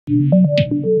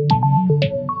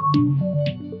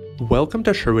Welcome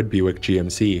to Sherwood Buick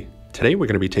GMC. Today we're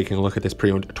going to be taking a look at this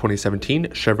pre-owned 2017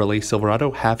 Chevrolet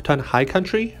Silverado half-ton high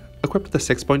country equipped with a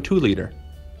 6.2 liter.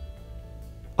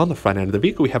 On the front end of the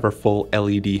vehicle we have our full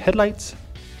LED headlights,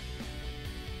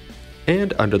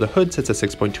 and under the hood sits a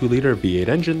 6.2 liter V8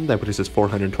 engine that produces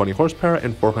 420 horsepower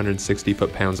and 460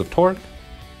 foot-pounds of torque.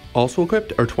 Also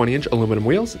equipped are 20-inch aluminum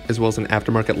wheels as well as an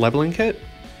aftermarket leveling kit.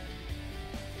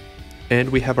 And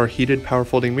we have our heated power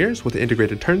folding mirrors with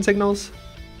integrated turn signals.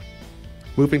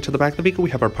 Moving to the back of the vehicle, we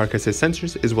have our park assist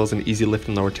sensors as well as an easy lift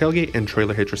and lower tailgate and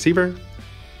trailer hitch receiver.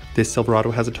 This Silverado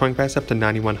has a towing capacity up to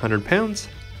 9,100 pounds.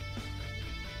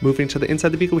 Moving to the inside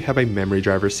of the vehicle, we have a memory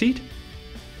driver's seat,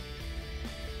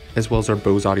 as well as our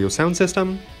Bose audio sound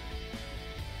system,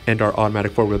 and our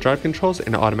automatic four-wheel drive controls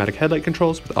and automatic headlight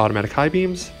controls with automatic high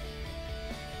beams.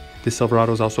 This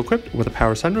Silverado is also equipped with a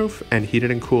power sunroof and heated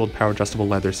and cooled power adjustable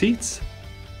leather seats,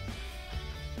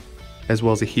 as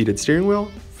well as a heated steering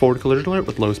wheel, forward collision alert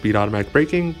with low speed automatic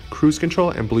braking, cruise control,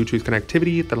 and Bluetooth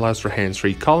connectivity that allows for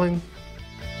hands-free calling.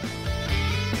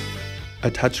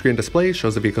 A touchscreen display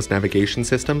shows the vehicle's navigation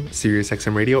system,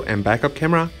 SiriusXM radio, and backup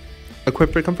camera.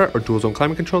 Equipped for comfort are dual zone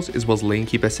climate controls as well as lane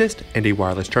keep assist and a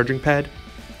wireless charging pad.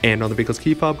 And on the vehicle's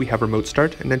key fob we have remote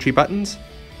start and entry buttons.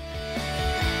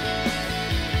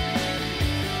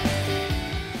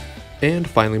 And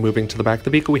finally, moving to the back of the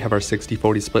vehicle, we have our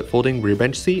 60/40 split folding rear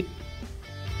bench seat.